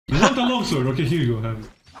a longsword. Okay, here you go. Have it.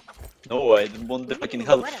 No, I want the fucking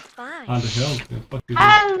health. Ah, the health. Yeah, fuck you.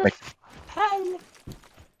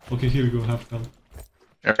 Okay, here you go. Have health.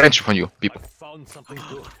 A wrench on you, people.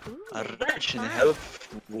 A wrench in health.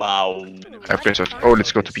 Wow. I have pressure. Oh,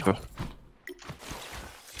 let's go to people.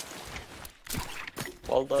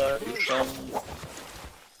 Well done, Yushan.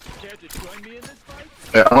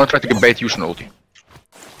 I'm gonna try to get bait Yushan ulti.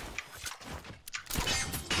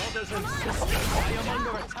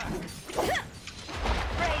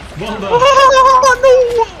 Well done.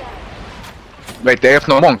 Oh, no! Wait, they have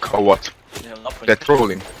no monk or what? They have nothing. They're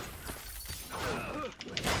trolling.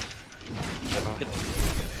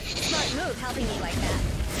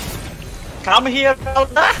 Come here,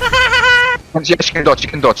 Yeah, she can dodge, she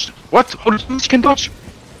can dodge. What? Oh, she can dodge.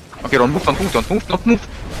 Okay, don't move, don't move, don't move, don't move.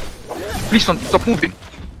 Please don't stop moving.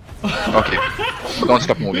 Okay, don't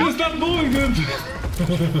stop moving. You stop moving, dude.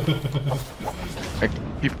 Like,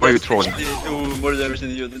 people, why are you trolling? They do more damage than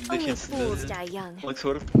you. They can like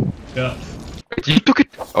sort of. Yeah. Wait, you took it?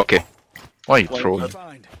 Okay. Why are you trolling?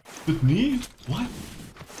 With me? What?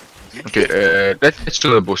 Okay, let's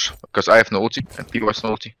do the bush, because I have no ulti, and people have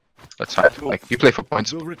no ulti. Let's hide. Like, we play for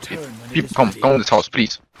points. People, come in this house,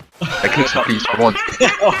 please. Like, listen, please, I want.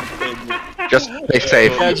 Just play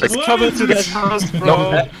safe. Yeah, just like, come into that house,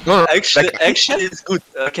 bro. no, Actually, like, actually, it's good.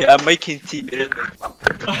 Okay, I'm making tea.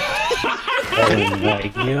 Oh my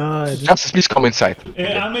god. just please come inside.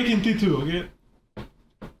 Yeah, I'm making tea too, okay?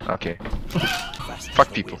 Okay.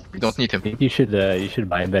 Fuck people. We don't need him. You should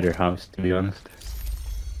buy a better house, to be honest.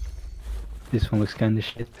 This one looks kinda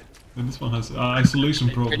shit. And this one has isolation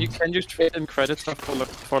problems. Can you trade in credits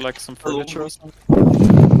for like some furniture or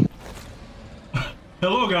something?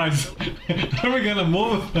 Hello guys! Are we gonna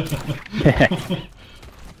move?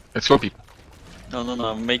 Let's go, people. No,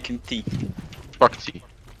 I'm making tea. Fuck tea.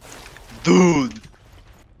 Dude!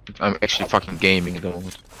 I'm actually fucking gaming at the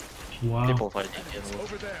moment. Wow. People fighting.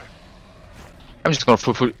 I'm just gonna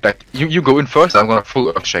full like you go in first. I'm gonna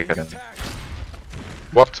full earthshaker then.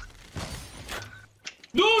 What?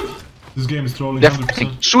 Dude! This game is trolling Yeah,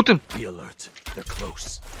 100%. shoot him. Be alert. They're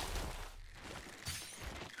close.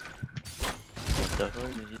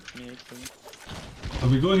 Are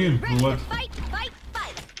we going in or what?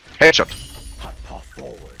 Headshot. Hot paw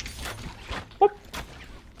forward.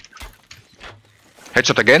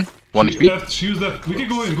 Headshot again. One She HP. left, she used left. We can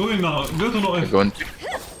go in now. Go to no F. Go in.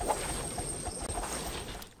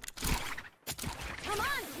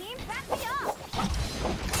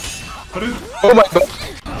 Oh my god.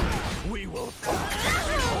 We will.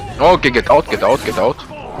 Okay, get out, get out, get out.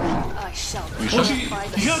 Oh, he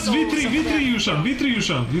has V3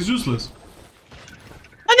 Yushan. He's useless.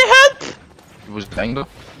 Any help? He was dying though.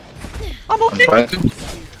 I'm I'm okay. trying to.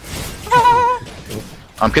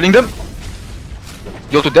 I'm killing them.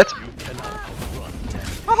 You're to death.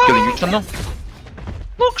 Killing Yushan now.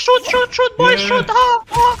 Look, shoot, boys, Yeah. shoot!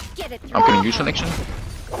 I'm killing Yushan actually.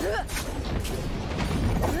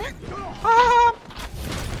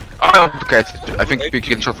 Okay, I think we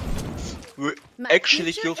can shot. We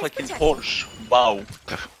actually killed fucking Porsche. Wow.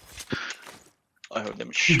 I heard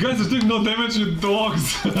damage. You guys are doing no damage with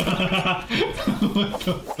dogs. The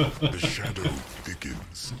shadow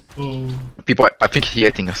begins. Oh. People, I think he's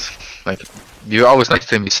hating us. Like, you always like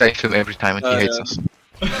to him, we save him every time and he hates Yeah. us.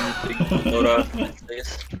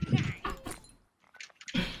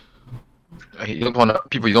 You don't wanna,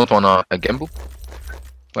 people, you don't wanna gamble?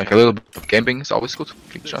 Like a little bit of gambling is always good.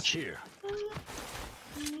 Click This charge. here.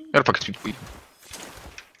 Where the fuck is people?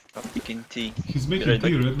 I'm picking tea. He's making Right,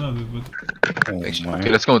 tea right now, dude, but... Oh Actually, my. okay,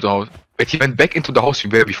 let's go into the house. Wait, he went back into the house we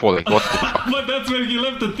were before, like what the fuck? But that's where he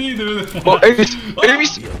left the tea, dude. Oh, enemies!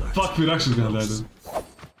 Enemies! Fuck, we're actually gonna die, dude.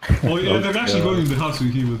 Oh yeah, they're actually going in the house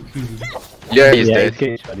with him. Yeah, he's Yeah, dead.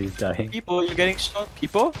 okay, but he's dying. People, you're getting shot.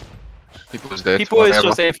 People? People is dead. People is whatever.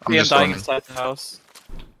 just AFK I'm and just dying running. inside the house.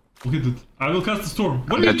 Okay, dude. I will cast the storm.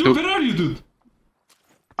 What Yeah, are you doing? do- Where are you, dude?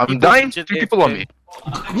 I'm dying, 3 people on me.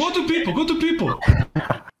 Go to people.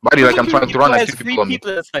 Buddy, like I'm trying to run, I There's have 3 three people on me.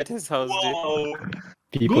 people inside his house, dude. Whoa.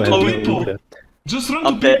 People Go to have people. no loot. Just run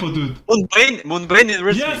I'm to dead. people, dude. Moonbrain is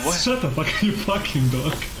res me. Yes, What? shut up, you fucking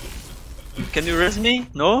dog. Can you res me?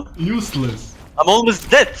 No? Useless. I'm almost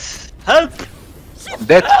dead. Help!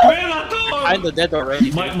 Dead. Kinda dead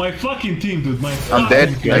already. My fucking team, dude. I'm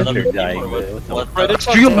dead, fucking guys. team. You're dying, but what the What?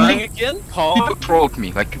 Predator You- dying again? Paul? People trolled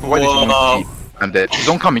me, like why did you want Wow. me to see? I'm dead.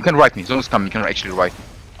 Don't come, you can write me. Don't come, you can actually write me.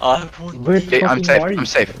 I won't. Where the Okay, I'm fucking safe, are you? I'm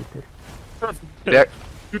safe. They're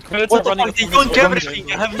Dude, Predator What the running fuck? They from don't his care own everything.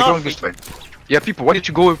 way. I have going nothing. this way. Yeah, people, why did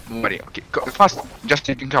you go? Okay, go fast. Just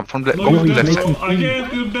you can come from the No, go you're from the dead, left bro. side. I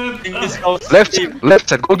can't, you're dead. In this Ah, house. Left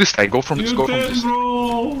side, go this side. Go from this. you're Go from dead, this.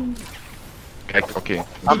 bro. Okay.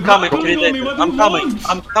 I'm coming, Don't kill me, Predator. what do I'm you coming. want?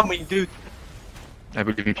 I'm coming, dude. I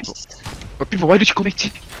believe in people. But people, why did you go back?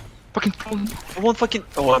 Fucking. I won't fucking.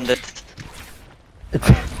 Oh, I'm dead.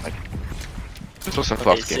 This was a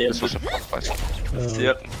fast see game. ya. This was a fast game. See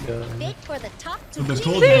ya. Wait for the top to They be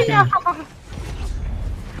told me, okay.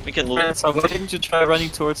 We can Alright, lose. so why didn't you try running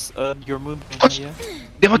towards your moon? Yeah.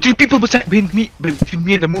 There were 3 people between me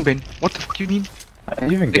and the movement. What the fuck you mean? I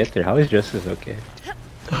didn't even get there. How is Justice okay?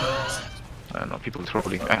 I don't know. People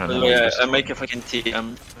trolling. I don't know. Yeah, I make a fucking tea.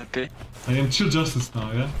 I'm okay. I am chill justice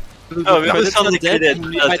now, yeah? Oh, we Because will it's sound not like dead, Predator.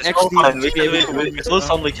 we might It's all actually fine. be able to win We this will round.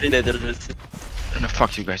 sound like Predator. No,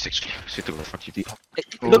 fuck you guys actually. Sit over. Fuck you.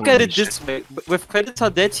 Look at it Holy this way. With Predator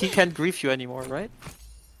dead, he can't grief you anymore, right?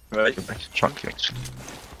 Right? shit. Chunky actually.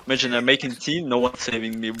 Imagine I'm making tea, no one's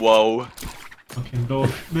saving me. Wow. Okay, though.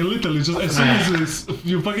 They literally just, as soon as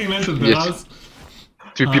you fucking enter the Yes. house,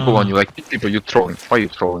 3 people on you. Like people, you trolling. Why are you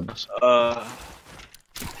trolling us?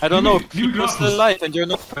 I don't know. Give me People are still grapples. alive and you're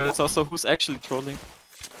not Predator, so who's actually trolling?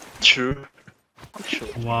 True.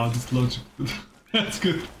 wow, this logic. That's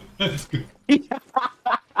good. That's good.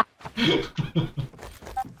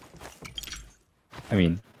 I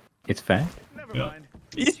mean, it's fact. Yeah.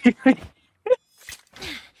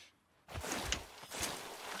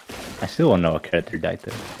 I still don't know a character died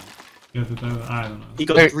though. Yeah, I don't know. He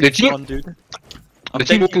got Hey, the griefed team- on, dude. I'm The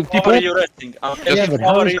team taking killed over people? you resting. I'm Yeah, taking but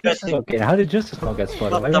how over is you Justice resting. okay? How did Justice not get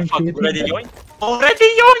spotted? What Why the weren't fuck? you Already hitting yoink? Already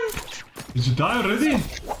yoink! Did you die already?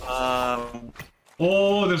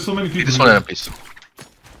 Oh, there's so many people. This here. one, please.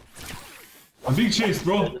 I'm being chased,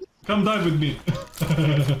 bro. Come die with me.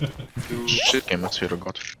 Shit game, I swear to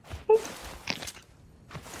God.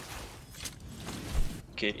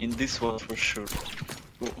 Okay, in this one for sure.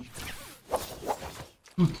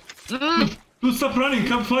 Dude, stop running.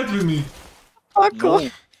 Come fight with me. No.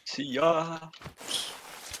 See ya.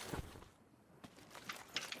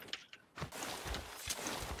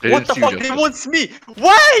 They What didn't the see you, fuck? He Justice. wants me!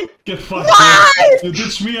 Why? Get fucked. Why? You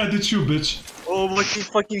ditch me, I ditch you, bitch. Oh my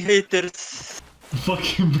fucking haters.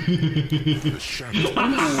 Fucking The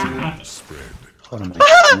shadow spread. What am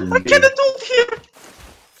I cannot ult here!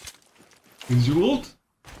 Did you ult?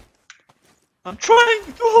 I'm trying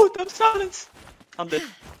to ult, I'm silenced. I'm dead.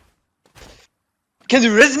 Can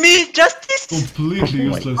you res me? Justice? Completely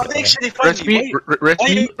Oh my useless. How they actually find Rest me,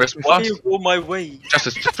 rest me Why fast. you go my way?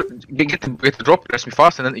 Justice, just get the drop, rest me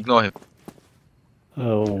fast, and then ignore him.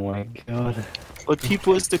 Oh my god. But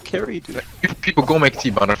people is the carry, dude. People go make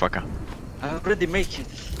tea, motherfucker. I already make it.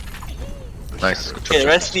 Nice, good Okay, job.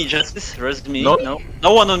 rest me, Justice. Rest me. No.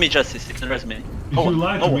 No one on me, Justice. You can rest me. If you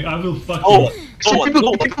lie to me, I will fucking... No one. Some No one. people-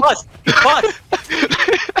 No one. Fast. Fast.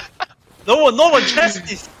 No one.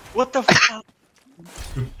 Justice. What the fuck?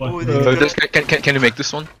 Fuck Oh, me. Can you make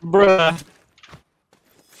this one? Bruh.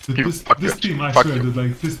 This Fuck this you. team, I Fuck swear, you. that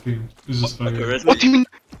like this team is just Okay, fucking... rest What me. do you mean?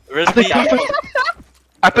 Rest me.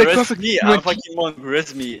 I played Rest perfect. me. I'm fucking monk.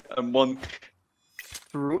 Rest me. I'm monk.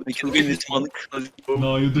 We can win this monk. Let's go.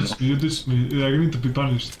 No, you ditched me, Yeah, you need to be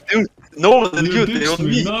punished. No one on You you. They ditched on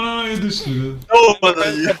me. me. No, you ditched me. Dude. No one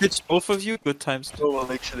on you. I ditched both of you. Good times. No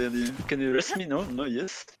one actually on you. Can you rest me? No. No.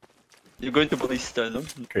 Yes. You're going to ballista, no?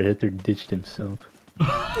 Predator ditched himself.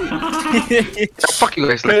 Fuck you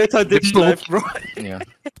guys. Like, Predator ditched people- life, bro. Yeah.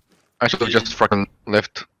 I should have just fucking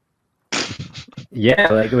left. Yeah,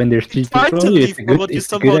 like when there's 3 tried people to on you, it's leave, a but good, you it's a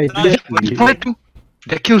somehow good died. idea. But he tried to.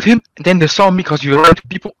 They killed him, and then they saw me because you ran to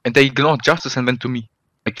people, and they ignored Justice and went to me.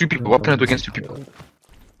 Like 3 people. What can I do against 2 people?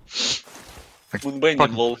 Like, Moonbane fuck.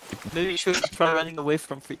 and lol. Maybe you should try running away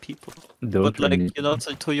from 3 people. Don't But like, run you're not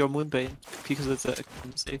into your moonbane, because it's a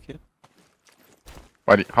mistake here.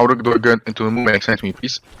 Buddy, how do I get into the movement? Explain to me,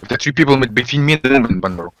 please. If the 3 people between me and the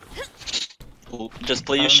movement, bro. Just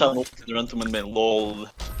play your shadow and run to Moonbane. Lol.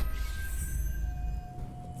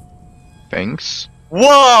 Thanks.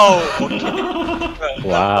 Wow! Okay.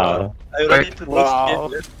 Wow. I already to Wow.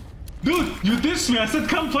 this game. Dude, you ditched me. I said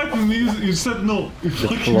come fight with me. You said no. You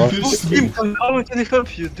fucking plot. ditched me. How can I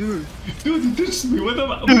help you, dude? Dude, you ditched me. What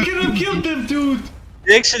am I? We cannot kill them, dude.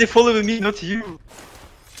 They actually follow me, not you.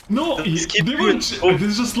 No, Just keep they doing were. it. They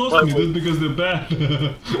just lost me, dude, because they're bad.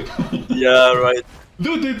 Yeah, right.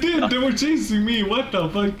 Dude, they did. They were chasing me. What the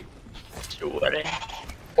fuck?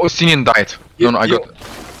 Oh, Sinian died. No, I You- got.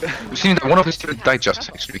 Sinian, one of his teammates died just.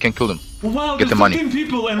 Actually, we can kill them. Wow, Get there's the money. 15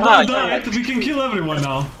 people and Ah, one yeah, died. We can kill everyone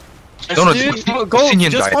now. No, Dude, no, go, Sinian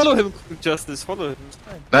just died. follow him, Justice, follow him. It's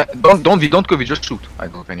fine. Don't go, we just shoot. I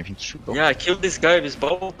don't have anything to shoot. Though. Yeah, kill this guy with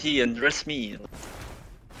bubble tea and rest me.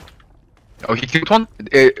 Oh, he killed one.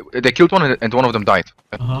 They killed one, and one of them died.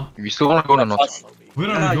 You still wanna go or not? Where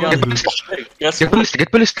are we going? Dude? Yes.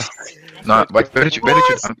 Get ballista. No, wait, where did you? Why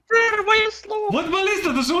are you slow? What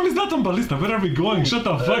ballista? The zone is not on ballista. Where are we going? Shut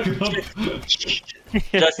the fuck up.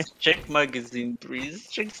 Just check magazine, please.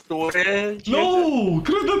 Check storage. No!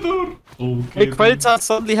 Predator! Okay. Hey, Predator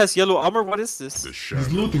suddenly has yellow armor. What is this? The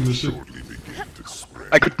shadows looting the ship. shortly begin to spread.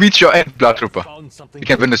 I could meet your end, Blood Trooper. You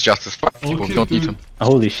can win this justice. Fuck people, Okay, don't need dude. him.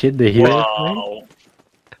 Holy shit, the hero. Wow.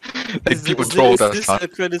 Like, people troll that Is stuff. this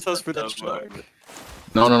a Predator's production?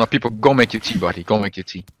 No, people, go make your tea, buddy. Go make your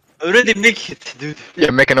tea. Already make it, dude.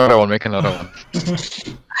 Yeah, make another one. Make another one.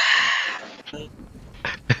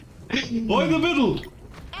 Oh, in the middle!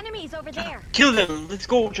 Enemies over there. Kill them. Let's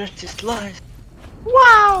go. Justice lies.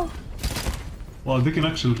 Wow, they can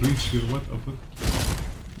actually reach here. What the fuck?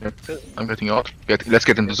 Yep. I'm getting out. Let's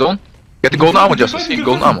get in the zone. Get the golden armor, Justice. Get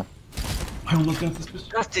golden armor. I don't look at this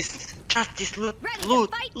bitch. Justice, loot, Ready to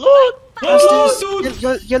loot, fight. loot. Oh,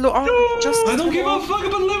 dude! Yellow armor. Just I don't give a fuck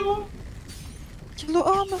about level! yellow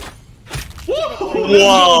armor.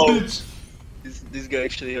 Wow. Bitch. This guy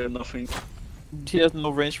actually had nothing. He has no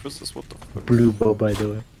range versus what the fuck. Blue bow, by the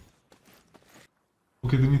way.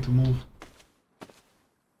 Okay, they need to move.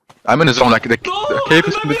 I'm in the zone. Like the No! cave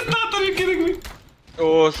is. That is not, are you kidding me?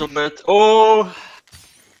 Oh, so bad. Oh.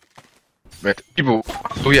 Wait, people,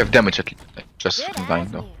 do we have damage at least? Just Good dying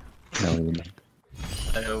as though. new. No, we don't.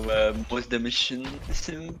 I have most damage in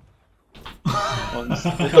sim. On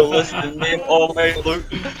still less than me. Oh my lord.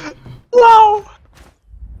 Wow.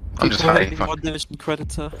 I'm just People hiding. having Fuck. more damage than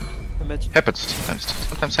Predator. Imagine. Happens sometimes.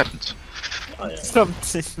 Sometimes happens.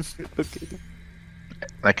 Something. Okay.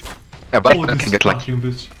 Like, yeah, but Oh, I this can get like fucking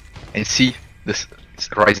bitch. and see this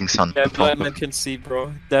rising sun. Yeah, blind man can see,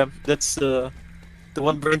 bro. Damn, that's the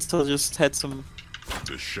one Brainstorm just had some.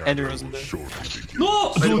 The Andrews shadows in there. shortly begin.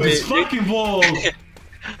 No! By the Dude, this way, fucking wall!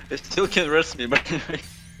 It still can rest me, but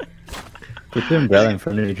Put the umbrella in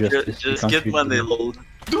front of you, just get money, lol.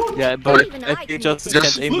 Dude! Yeah, but Even I I think can Justice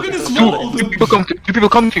Just can't aim. look at with this the wall, bullet. Two people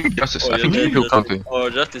come to you, Justice. I think two people come to you. Oh,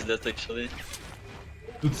 Justice that actually.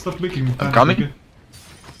 Dude, stop making me panic, coming. okay?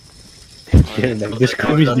 Yeah, like this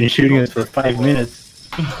Kumi's been shooting us for 5 minutes.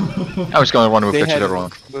 I was gonna run with They that shit had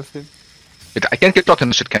around. with him. But I can't get shot in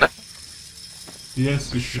the shit, can I?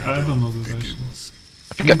 Yes, you should. I don't know this actually.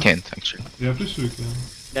 I think I can't actually. Yeah, pretty sure you can.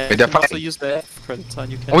 Yeah, Wait, you they're can also fighting. use the F Predator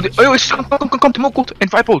and you can. Oh, it's come to more gold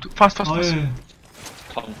and 5 gold. Fast. Oh yeah.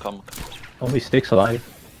 Come. Only sticks alive.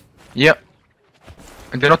 Yeah.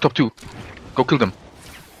 And they're not top 2. Go kill them.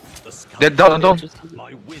 They're down.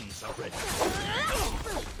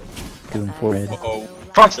 Kill him forehead. Oh,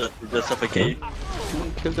 Fast. just suffocate.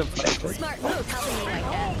 Kill them. Smart move helping me like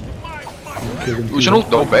that. Kill him We should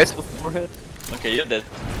not, no bad. Forehead. Okay, you're dead.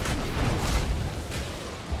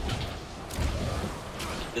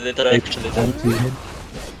 Did they actually dead?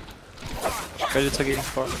 Predator getting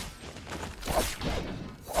far.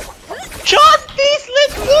 Justice,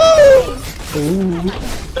 let's go!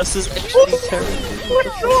 This is actually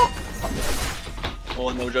terrible.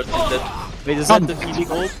 Oh no, Justice dead. Wait, is that the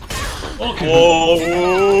healing ult? Okay.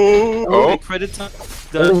 Oh! Oh. Predator?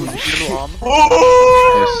 The yellow arm?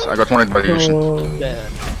 Yes, I got one by the ocean.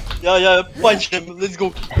 Damn. Yeah, punch him, let's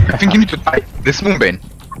go. I think you need to die. This Moonbane.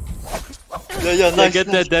 Yeah, I nice. get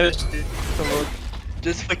nice. that damage. Come on.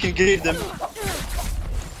 Just fucking give them.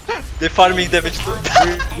 They're farming damage.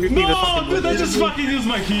 Reaping the No, fucking dude, I bullet. just fucking used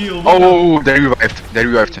my heal. Oh, they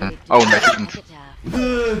revived him. Oh, no, I didn't.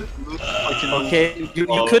 Dude. Okay, you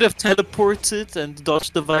could have teleported and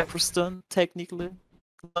dodged the Viper stun, technically.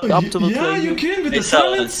 Up to the Yeah, play. you can with They the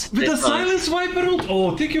silence, silence, with they the silence. silence wiper ult.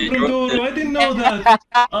 Oh, thank you, Brandoro. I didn't know that.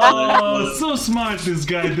 Oh, so smart this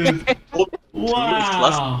guy did.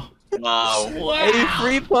 Wow. Wow. Hey,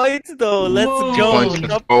 3 points though, let's Whoa. go! Points,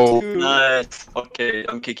 let's Up go. to- Nice. Okay,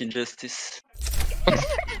 I'm kicking Justice.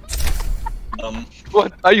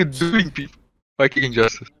 What are you doing, people? By kicking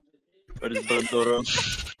Justice. Where is Brandoro?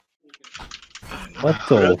 What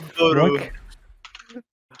the Brandoro. fuck?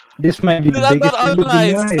 This might be the Dude, I'm biggest not thing of the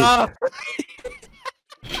online, night. stop!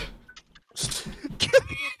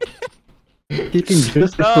 Kicking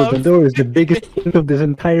Justice Stop. for the door is the biggest thing of this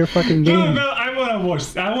entire fucking No, game. no, I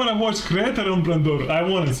wanna watch Creator on Brandoro. I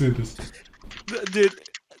wanna see this. Dude,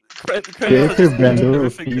 Creator Brandoro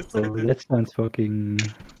terrific. people. That sounds fucking.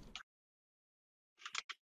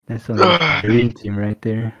 That sounds like a dream team right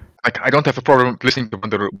there. Like, I don't have a problem listening to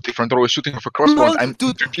Brandoro. If Brandoro is shooting with a crossbow, No, and I'm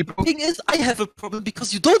dude, three people. thing is, I have a problem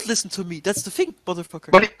because you don't listen to me. That's the thing,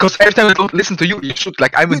 motherfucker. But because every time I don't listen to you, you shoot.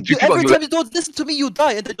 Like, I'm with Dude, three people. every And you're time you don't listen to me, you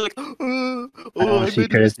die, and then you're like, oh, I see made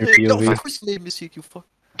a character mistake. No, POV. of course you made a mistake, you fuck.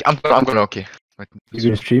 like, I'm gonna, okay. Right. You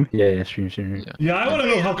gonna stream? Yeah, stream. Yeah. Yeah, I wanna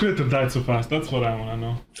know how Critter died so fast. That's what I wanna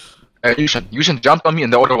know. Yushin jumped on me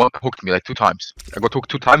and the other one hooked me like 2 times. I got hooked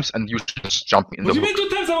 2 times and Yushin just jumped me in What the do you hook. mean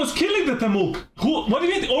 2 times I was killing the Tamuk? Who? What do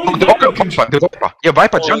you mean? Oh, Only the Viper can Viper. Yeah,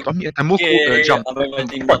 Viper jumped on me and Tamuk jumped. I'm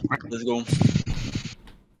inviting bot. Let's go.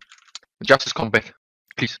 Justice, come back.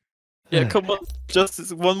 Please. Yeah, come on.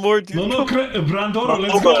 Justice, one more, dude. No, Brandoro,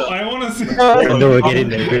 let's go. I wanna see. Brandoro, get in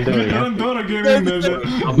there. Brandoro, get in there.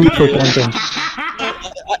 Beat for quantum.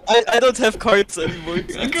 I don't have cards anymore.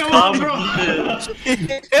 Come on, bro.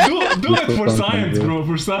 do it for science, bro.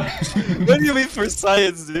 For science. What do you mean for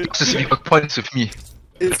science, dude? Justice, you got points with me.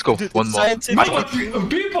 Let's go. Dude, One more. scientific-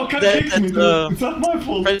 People can kick me, dude. It's not my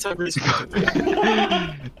fault. Friends are responsible.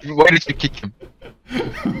 Why did you kick him?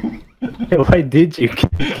 Why did you?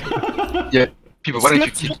 Yeah, people, why did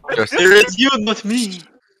you kick him? Just It's you, not me.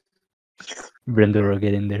 Brandoro,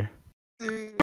 get in there.